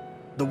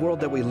 The world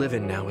that we live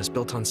in now is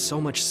built on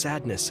so much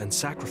sadness and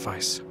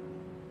sacrifice.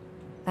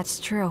 That's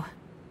true.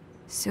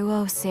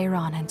 Suo,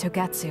 Seiron, and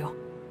Togetsu.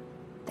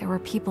 There were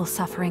people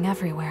suffering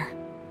everywhere.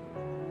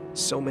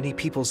 So many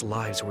people's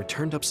lives were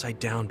turned upside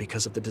down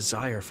because of the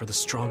desire for the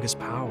strongest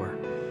power,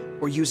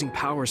 or using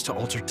powers to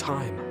alter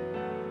time.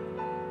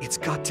 It's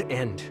got to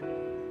end.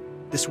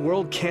 This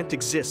world can't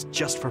exist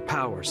just for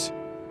powers.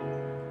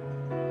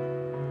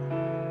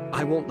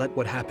 I won't let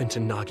what happened to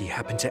Nagi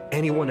happen to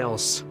anyone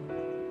else.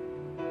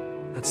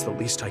 That's the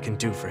least I can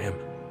do for him.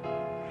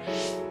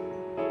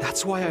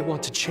 That's why I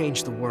want to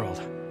change the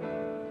world.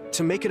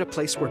 To make it a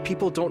place where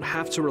people don't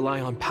have to rely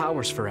on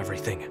powers for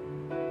everything.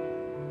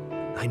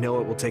 I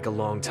know it will take a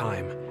long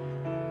time,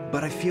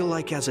 but I feel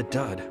like as a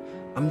dud,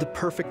 I'm the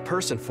perfect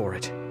person for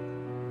it.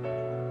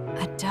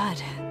 A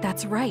dud,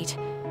 that's right.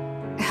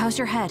 How's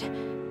your head?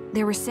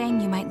 They were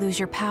saying you might lose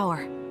your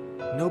power.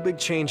 No big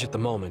change at the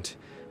moment,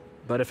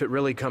 but if it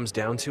really comes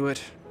down to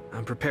it,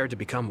 I'm prepared to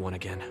become one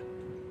again.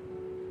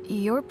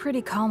 You're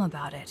pretty calm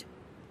about it.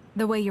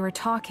 The way you were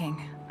talking,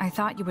 I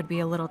thought you would be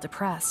a little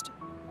depressed.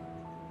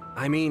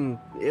 I mean,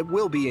 it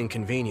will be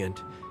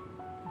inconvenient,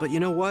 but you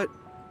know what?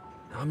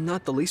 I'm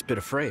not the least bit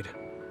afraid.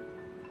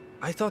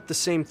 I thought the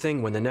same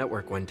thing when the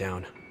network went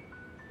down.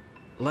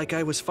 Like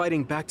I was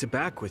fighting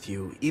back-to-back with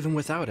you, even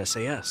without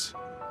SAS.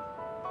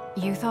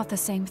 You thought the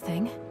same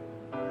thing?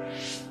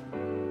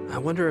 I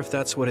wonder if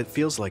that's what it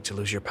feels like to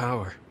lose your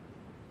power.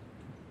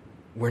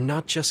 We're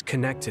not just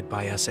connected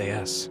by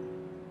SAS.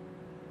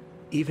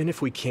 Even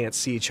if we can't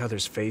see each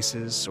other's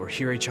faces or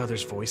hear each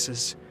other's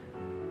voices,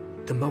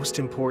 the most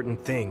important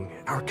thing,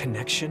 our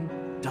connection,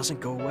 doesn't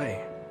go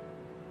away.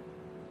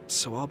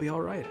 So I'll be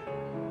all right.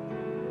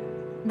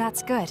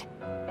 That's good.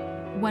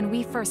 When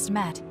we first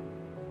met,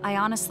 I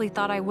honestly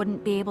thought I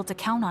wouldn't be able to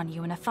count on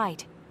you in a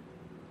fight.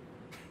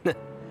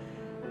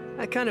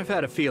 I kind of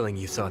had a feeling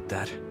you thought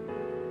that.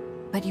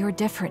 But you're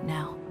different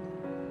now.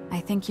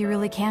 I think you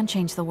really can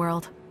change the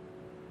world.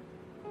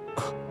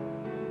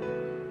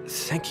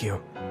 Thank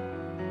you.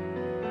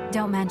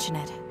 Don't mention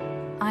it.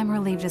 I'm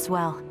relieved as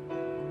well.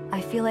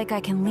 I feel like I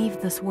can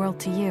leave this world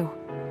to you.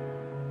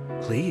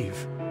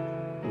 Leave?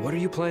 What are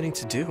you planning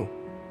to do?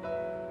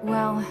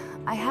 Well,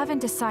 I haven't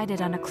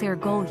decided on a clear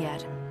goal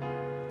yet,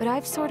 but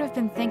I've sort of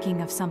been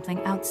thinking of something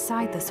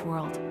outside this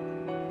world.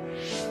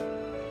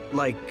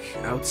 Like,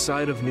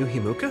 outside of New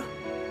Himuka?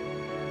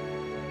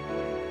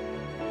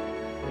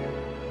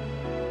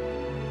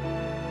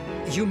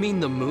 You mean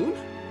the moon?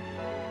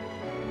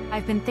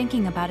 I've been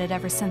thinking about it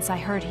ever since I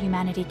heard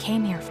humanity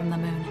came here from the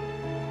moon.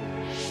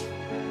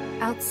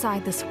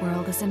 Outside this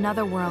world is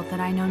another world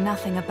that I know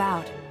nothing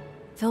about,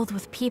 filled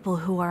with people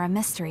who are a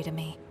mystery to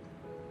me.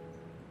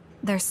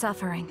 They're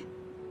suffering,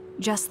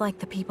 just like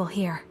the people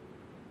here.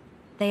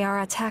 They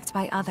are attacked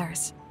by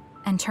others,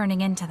 and turning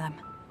into them.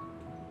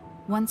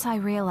 Once I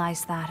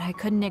realized that, I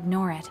couldn't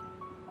ignore it.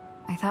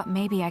 I thought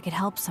maybe I could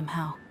help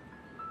somehow.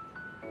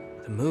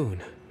 The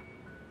moon.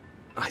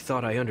 I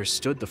thought I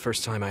understood the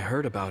first time I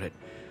heard about it,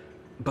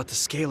 but the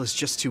scale is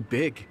just too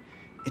big.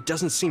 It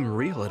doesn't seem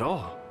real at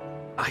all.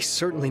 I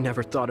certainly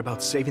never thought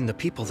about saving the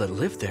people that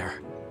live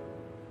there.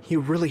 You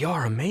really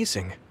are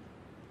amazing.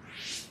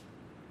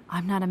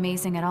 I'm not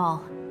amazing at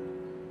all.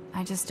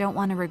 I just don't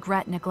want to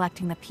regret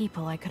neglecting the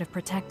people I could have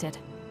protected.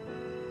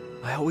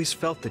 I always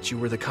felt that you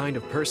were the kind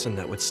of person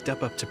that would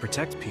step up to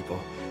protect people,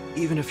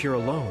 even if you're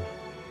alone.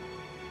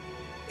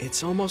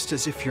 It's almost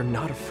as if you're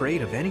not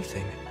afraid of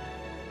anything.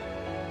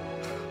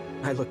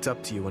 I looked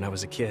up to you when I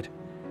was a kid.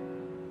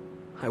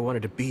 I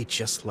wanted to be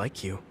just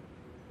like you.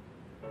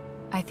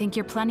 I think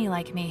you're plenty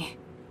like me.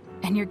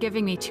 And you're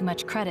giving me too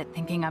much credit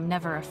thinking I'm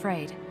never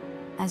afraid.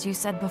 As you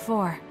said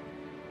before,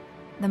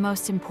 the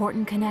most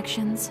important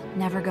connections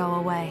never go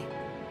away.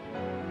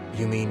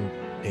 You mean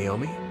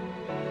Naomi?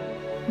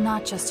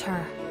 Not just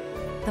her.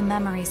 The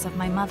memories of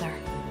my mother,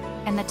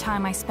 and the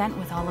time I spent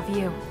with all of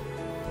you.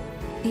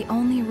 The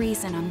only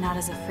reason I'm not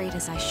as afraid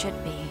as I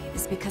should be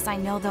is because I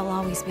know they'll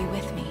always be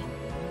with me.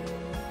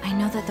 I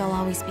know that they'll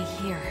always be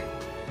here,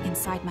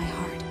 inside my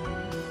heart.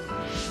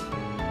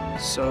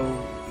 So,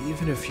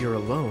 even if you're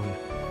alone,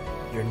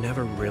 you're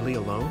never really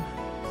alone?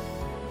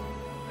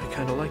 I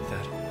kinda like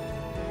that.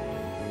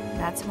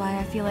 That's why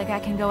I feel like I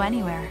can go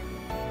anywhere,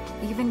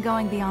 even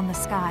going beyond the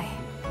sky.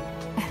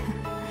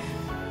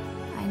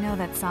 I know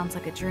that sounds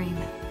like a dream.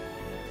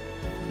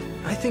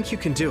 I think you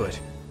can do it.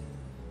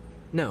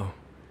 No.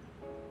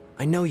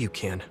 I know you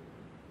can.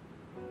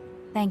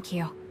 Thank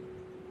you.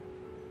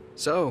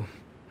 So,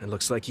 it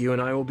looks like you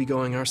and I will be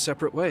going our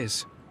separate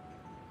ways.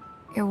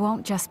 It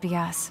won't just be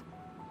us.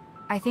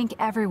 I think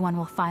everyone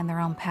will find their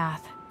own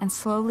path, and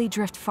slowly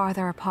drift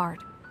farther apart.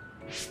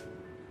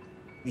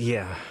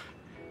 Yeah.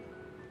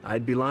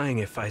 I'd be lying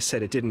if I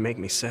said it didn't make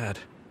me sad.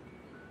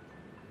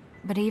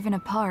 But even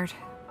apart,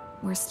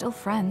 we're still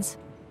friends.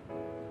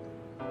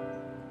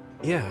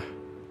 Yeah.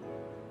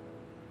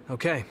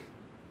 Okay.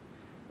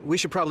 We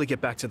should probably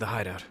get back to the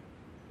hideout.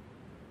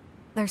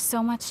 There's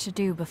so much to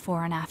do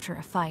before and after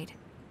a fight.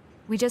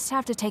 We just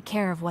have to take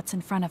care of what's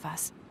in front of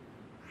us.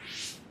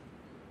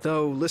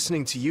 Though,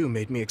 listening to you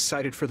made me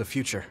excited for the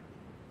future.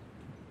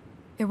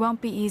 It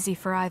won't be easy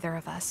for either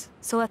of us,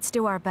 so let's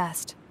do our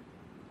best.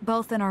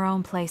 Both in our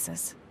own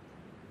places.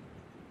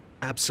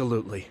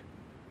 Absolutely.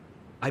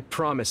 I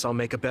promise I'll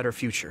make a better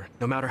future,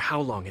 no matter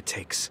how long it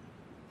takes.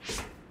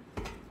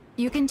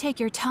 You can take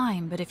your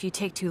time, but if you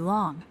take too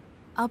long,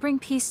 I'll bring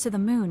peace to the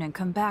moon and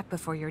come back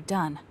before you're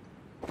done.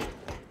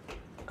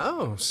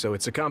 Oh, so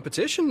it's a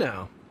competition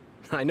now.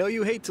 I know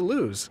you hate to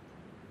lose.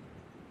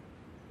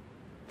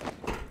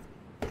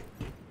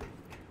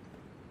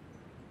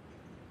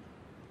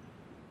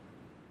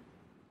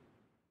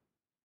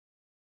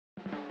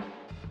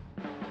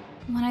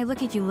 When I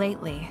look at you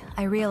lately,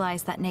 I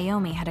realize that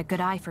Naomi had a good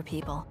eye for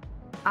people.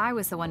 I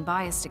was the one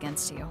biased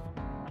against you.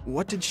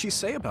 What did she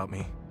say about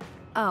me?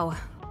 Oh,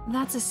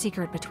 that's a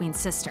secret between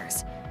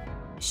sisters.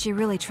 She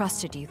really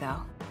trusted you,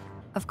 though.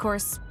 Of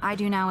course, I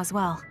do now as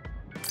well.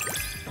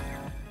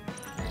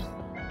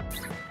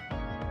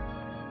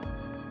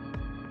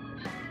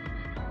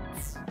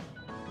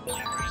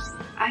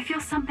 I feel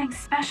something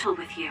special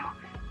with you,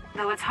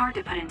 though it's hard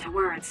to put into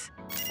words.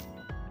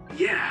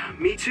 Yeah,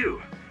 me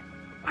too.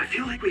 I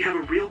feel like we have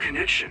a real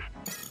connection.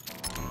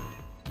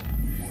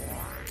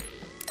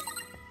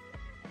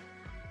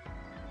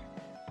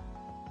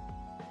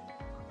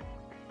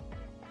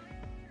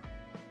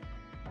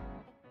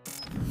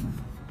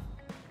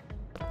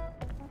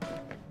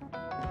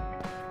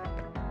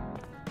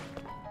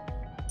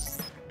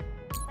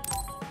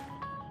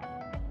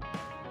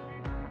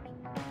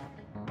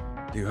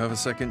 Do you have a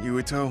second,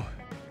 Yuito?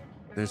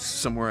 There's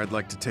somewhere I'd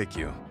like to take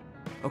you.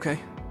 Okay.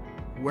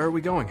 Where are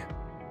we going?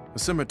 A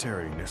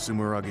cemetery near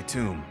Sumeragi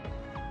Tomb.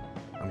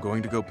 I'm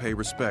going to go pay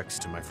respects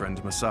to my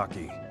friend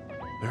Masaki.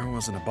 There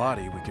wasn't a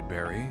body we could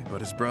bury,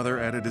 but his brother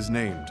added his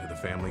name to the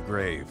family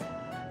grave.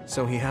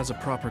 So he has a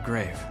proper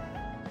grave.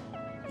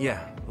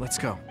 Yeah, let's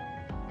go.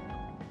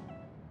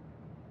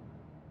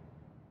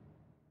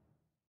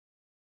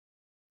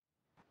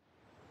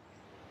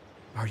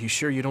 Are you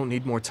sure you don't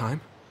need more time?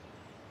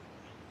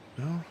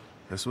 No,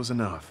 this was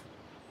enough.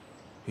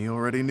 He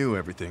already knew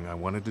everything I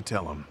wanted to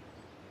tell him.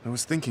 I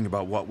was thinking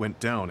about what went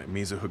down at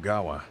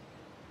Mizuhigawa.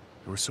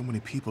 There were so many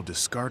people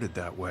discarded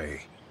that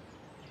way.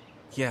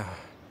 Yeah.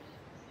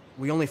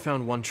 We only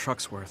found one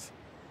truck's worth,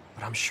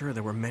 but I'm sure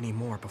there were many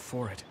more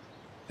before it.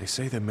 They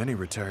say that many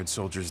retired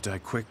soldiers die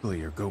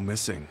quickly or go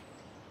missing.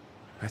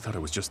 I thought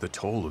it was just the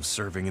toll of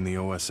serving in the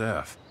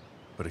OSF.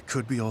 But it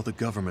could be all the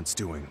government's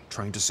doing,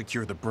 trying to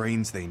secure the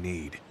brains they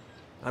need.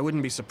 I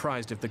wouldn't be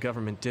surprised if the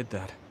government did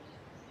that.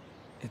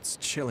 It's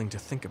chilling to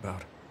think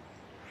about.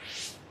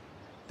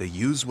 They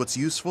use what's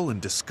useful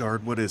and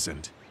discard what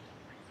isn't.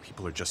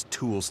 People are just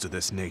tools to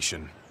this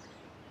nation.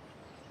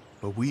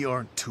 But we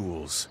aren't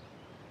tools.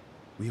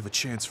 We have a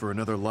chance for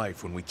another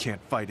life when we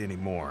can't fight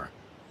anymore.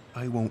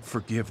 I won't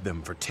forgive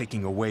them for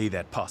taking away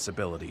that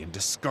possibility and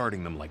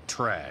discarding them like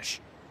trash.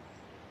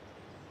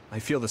 I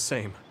feel the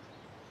same.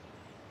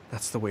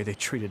 That's the way they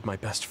treated my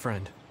best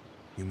friend.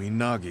 You mean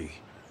Nagi?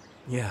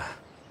 Yeah.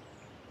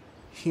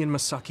 He and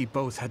Masaki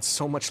both had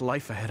so much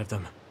life ahead of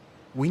them.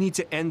 We need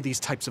to end these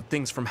types of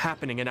things from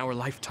happening in our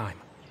lifetime.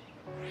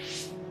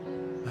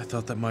 I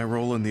thought that my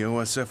role in the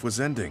OSF was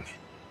ending.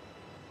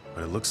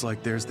 But it looks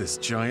like there's this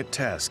giant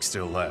task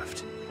still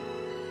left.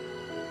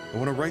 I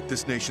want to right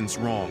this nation's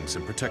wrongs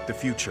and protect the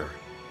future,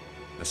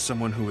 as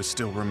someone who is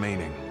still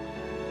remaining.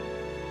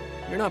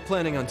 You're not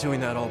planning on doing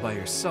that all by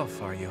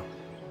yourself, are you?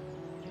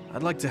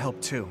 I'd like to help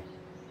too.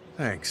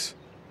 Thanks.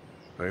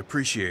 I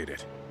appreciate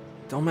it.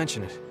 Don't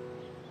mention it.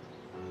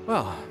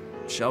 Well,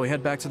 shall we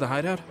head back to the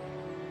hideout?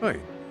 Wait,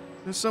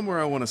 there's somewhere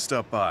I want to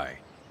stop by.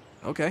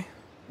 Okay.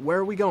 Where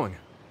are we going?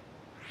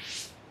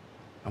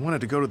 I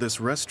wanted to go to this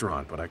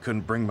restaurant, but I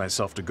couldn't bring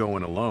myself to go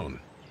in alone.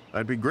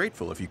 I'd be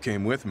grateful if you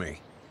came with me.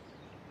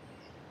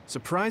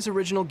 Surprise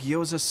Original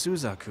Gyoza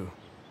Suzaku.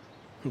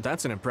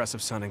 That's an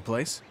impressive sounding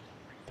place.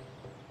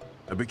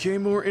 I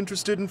became more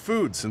interested in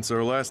food since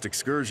our last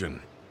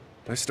excursion.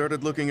 I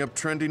started looking up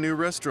trendy new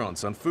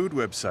restaurants on food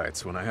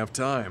websites when I have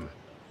time.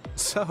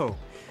 So,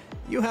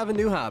 you have a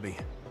new hobby.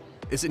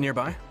 Is it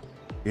nearby?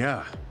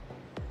 Yeah.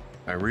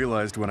 I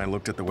realized when I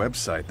looked at the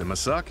website that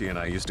Masaki and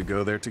I used to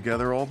go there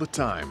together all the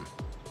time.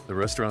 The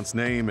restaurant's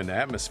name and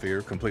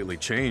atmosphere completely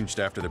changed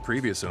after the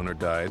previous owner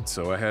died,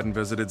 so I hadn't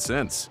visited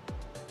since.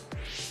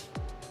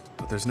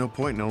 But there's no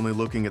point in only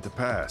looking at the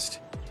past.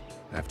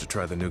 I have to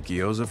try the new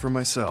gyoza for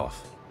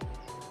myself.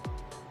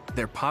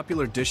 Their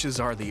popular dishes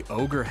are the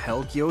Ogre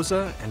Hell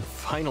Gyoza and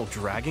Final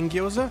Dragon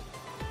Gyoza?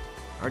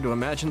 Hard to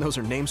imagine those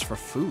are names for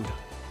food.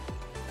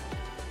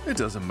 It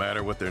doesn't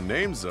matter what their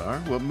names are.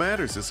 What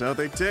matters is how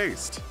they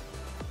taste.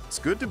 It's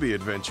good to be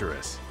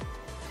adventurous.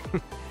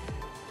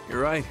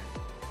 You're right.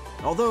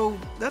 Although,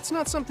 that's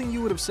not something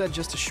you would have said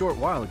just a short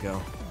while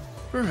ago.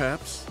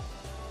 Perhaps.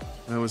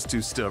 I was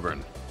too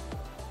stubborn.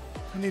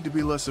 I need to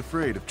be less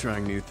afraid of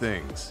trying new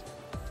things.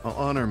 I'll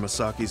honor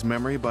Masaki's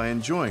memory by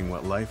enjoying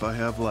what life I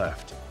have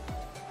left.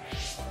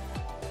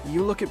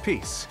 You look at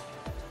peace.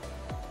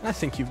 I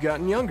think you've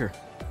gotten younger.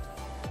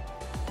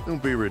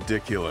 Don't be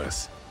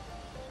ridiculous.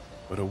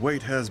 But a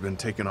weight has been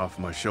taken off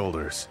my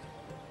shoulders.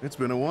 It's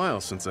been a while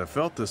since I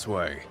felt this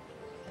way.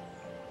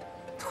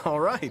 All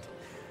right.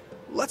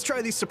 Let's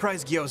try these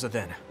surprise gyoza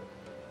then.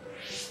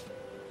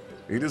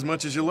 Eat as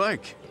much as you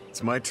like.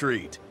 It's my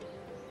treat.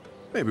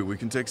 Maybe we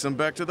can take some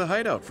back to the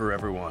hideout for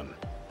everyone.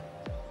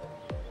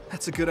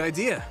 That's a good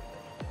idea.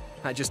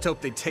 I just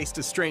hope they taste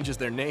as strange as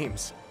their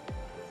names.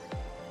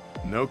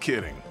 No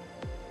kidding.